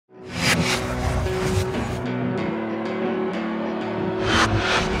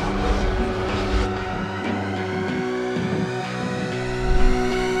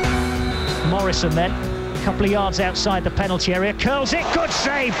Morrison then. A couple of yards outside the penalty area, curls it, good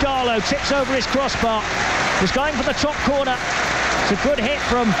save, Darlow tips over his crossbar, was going for the top corner. It's a good hit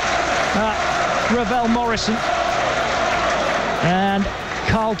from Ravel Morrison, and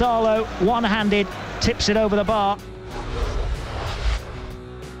Karl Darlow, one-handed, tips it over the bar.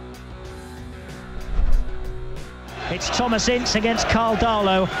 It's Thomas Ince against Karl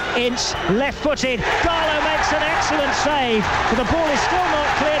Darlow. Ince, left-footed. Darlow makes an excellent save, but the ball is still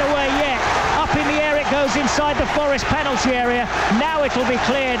not cleared away yet. Up in the air it goes inside the Forest penalty area. Now it will be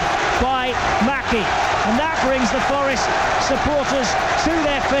cleared by Mackie, and that brings the Forest supporters to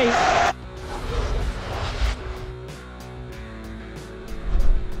their feet.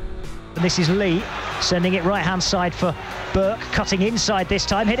 And this is Lee sending it right-hand side for Burke, cutting inside this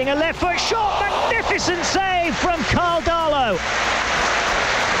time, hitting a left foot shot. Magnificent save from Karl Darlow.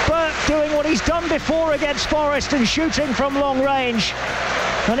 Burke doing what he's done before against Forest and shooting from long range.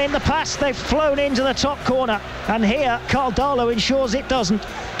 And in the past they've flown into the top corner, and here Karl Darlow ensures it doesn't,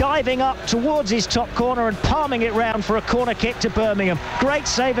 diving up towards his top corner and palming it round for a corner kick to Birmingham. Great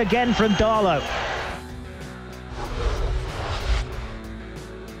save again from Darlow.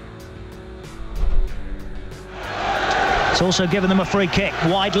 It's also given them a free kick,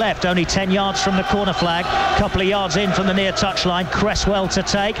 wide left, only 10 yards from the corner flag, couple of yards in from the near touchline. Cresswell to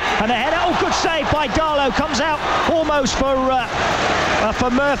take, and a header, oh, good save by Darlow, comes out almost for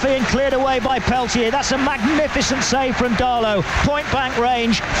Murphy and cleared away by Peltier. That's a magnificent save from Darlow, point blank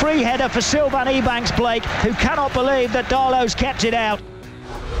range, free header for Sylvan Ebanks-Blake, who cannot believe that Darlow's kept it out.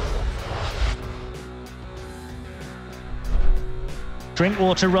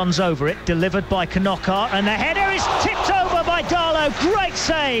 Drinkwater runs over it, delivered by Knockart, and the header is tipped over by Darlow. Great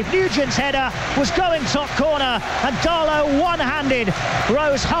save. Nugent's header was going top corner, and Darlow, one-handed,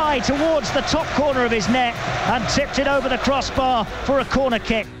 rose high towards the top corner of his net and tipped it over the crossbar for a corner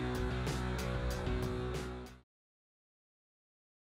kick.